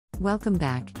Welcome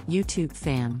back, YouTube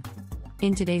fam.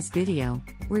 In today's video,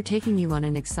 we're taking you on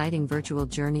an exciting virtual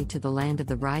journey to the land of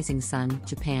the rising sun,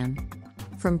 Japan.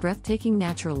 From breathtaking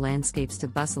natural landscapes to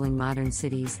bustling modern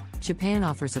cities, Japan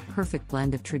offers a perfect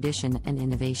blend of tradition and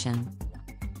innovation.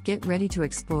 Get ready to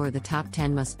explore the top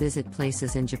 10 must-visit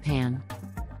places in Japan.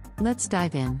 Let's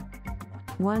dive in.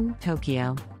 1.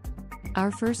 Tokyo.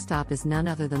 Our first stop is none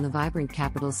other than the vibrant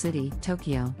capital city,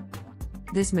 Tokyo.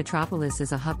 This metropolis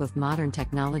is a hub of modern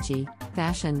technology,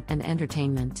 fashion, and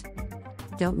entertainment.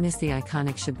 Don't miss the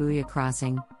iconic Shibuya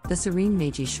crossing, the serene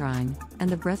Meiji Shrine, and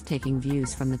the breathtaking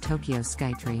views from the Tokyo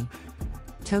Skytree.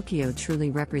 Tokyo truly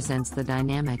represents the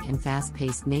dynamic and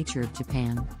fast-paced nature of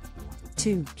Japan.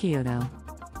 2. Kyoto.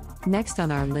 Next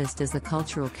on our list is the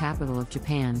cultural capital of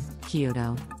Japan,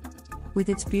 Kyoto. With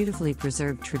its beautifully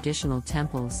preserved traditional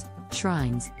temples,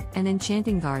 shrines, and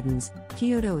enchanting gardens,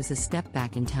 Kyoto is a step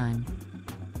back in time.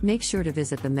 Make sure to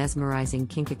visit the mesmerizing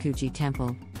Kinkakuji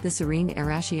Temple, the serene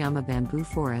Arashiyama bamboo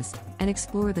forest, and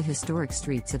explore the historic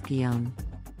streets of Gion.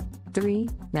 3.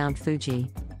 Mount Fuji.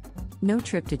 No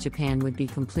trip to Japan would be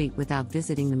complete without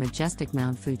visiting the majestic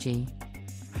Mount Fuji.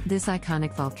 This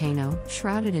iconic volcano,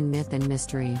 shrouded in myth and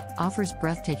mystery, offers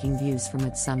breathtaking views from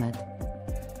its summit.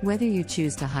 Whether you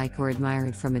choose to hike or admire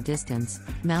it from a distance,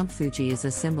 Mount Fuji is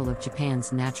a symbol of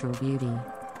Japan's natural beauty.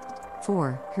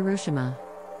 4. Hiroshima.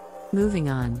 Moving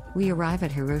on, we arrive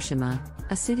at Hiroshima,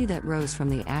 a city that rose from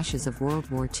the ashes of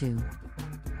World War II.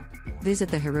 Visit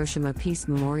the Hiroshima Peace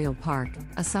Memorial Park,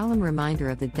 a solemn reminder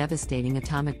of the devastating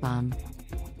atomic bomb.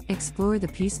 Explore the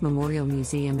Peace Memorial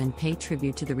Museum and pay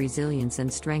tribute to the resilience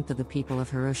and strength of the people of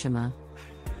Hiroshima.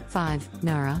 5.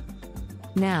 Nara.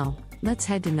 Now, let's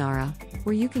head to Nara,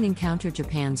 where you can encounter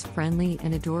Japan's friendly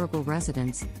and adorable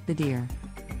residents, the deer.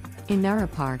 In Nara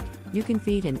Park, you can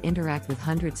feed and interact with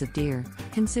hundreds of deer,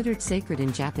 considered sacred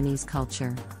in Japanese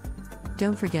culture.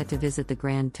 Don't forget to visit the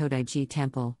Grand Todaiji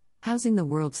Temple, housing the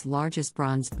world's largest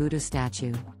bronze Buddha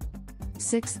statue.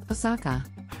 6. Osaka.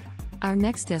 Our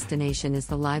next destination is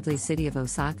the lively city of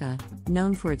Osaka,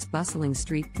 known for its bustling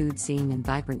street food scene and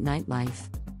vibrant nightlife.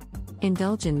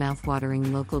 Indulge in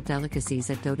mouth-watering local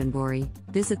delicacies at Dotonbori,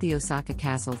 visit the Osaka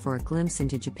Castle for a glimpse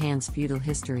into Japan's feudal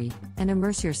history, and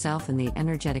immerse yourself in the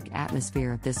energetic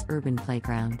atmosphere of this urban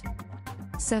playground.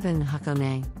 7.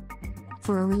 Hakone.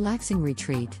 For a relaxing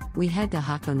retreat, we head to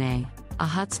Hakone, a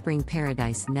hot spring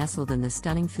paradise nestled in the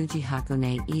stunning Fuji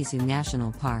Hakone-Izu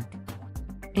National Park.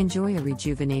 Enjoy a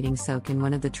rejuvenating soak in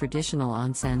one of the traditional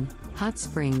onsen, hot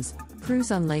springs,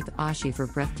 cruise on Lake Ashi for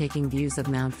breathtaking views of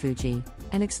Mount Fuji,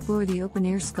 and explore the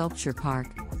open-air sculpture park,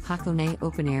 Hakone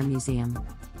Open Air Museum.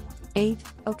 8.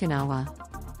 Okinawa.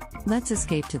 Let's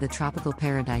escape to the tropical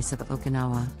paradise of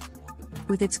Okinawa.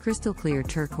 With its crystal-clear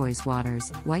turquoise waters,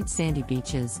 white sandy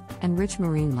beaches, and rich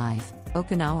marine life,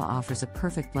 Okinawa offers a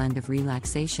perfect blend of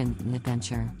relaxation and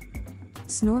adventure.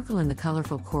 Snorkel in the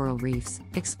colorful coral reefs,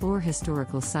 explore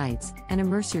historical sites, and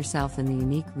immerse yourself in the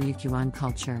unique Ryukyuan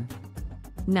culture.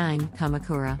 9.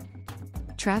 Kamakura.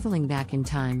 Traveling back in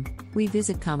time, we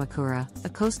visit Kamakura, a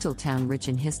coastal town rich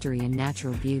in history and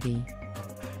natural beauty.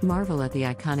 Marvel at the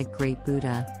iconic Great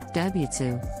Buddha,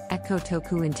 Daibutsu, at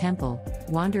Kotokuin Temple,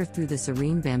 wander through the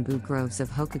serene bamboo groves of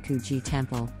Hokakuji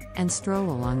Temple, and stroll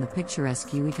along the picturesque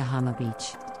Uikahama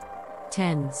Beach.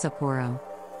 10. Sapporo.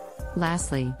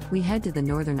 Lastly, we head to the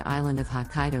northern island of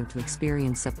Hokkaido to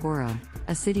experience Sapporo,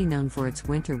 a city known for its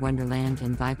winter wonderland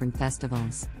and vibrant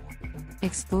festivals.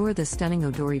 Explore the stunning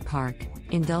Odori Park,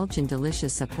 indulge in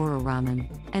delicious Sapporo ramen,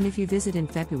 and if you visit in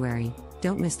February,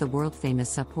 don't miss the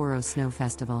world-famous Sapporo Snow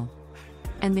Festival.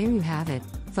 And there you have it,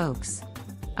 folks.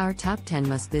 Our top 10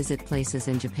 must-visit places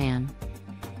in Japan.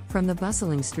 From the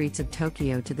bustling streets of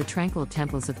Tokyo to the tranquil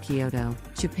temples of Kyoto,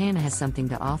 Japan has something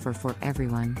to offer for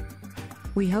everyone.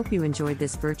 We hope you enjoyed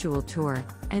this virtual tour,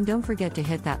 and don't forget to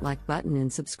hit that like button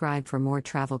and subscribe for more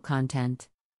travel content.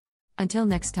 Until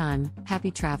next time,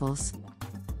 happy travels.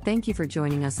 Thank you for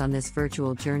joining us on this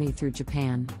virtual journey through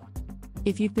Japan.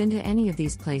 If you've been to any of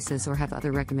these places or have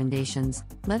other recommendations,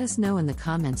 let us know in the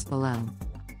comments below.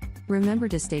 Remember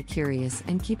to stay curious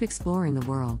and keep exploring the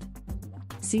world.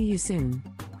 See you soon.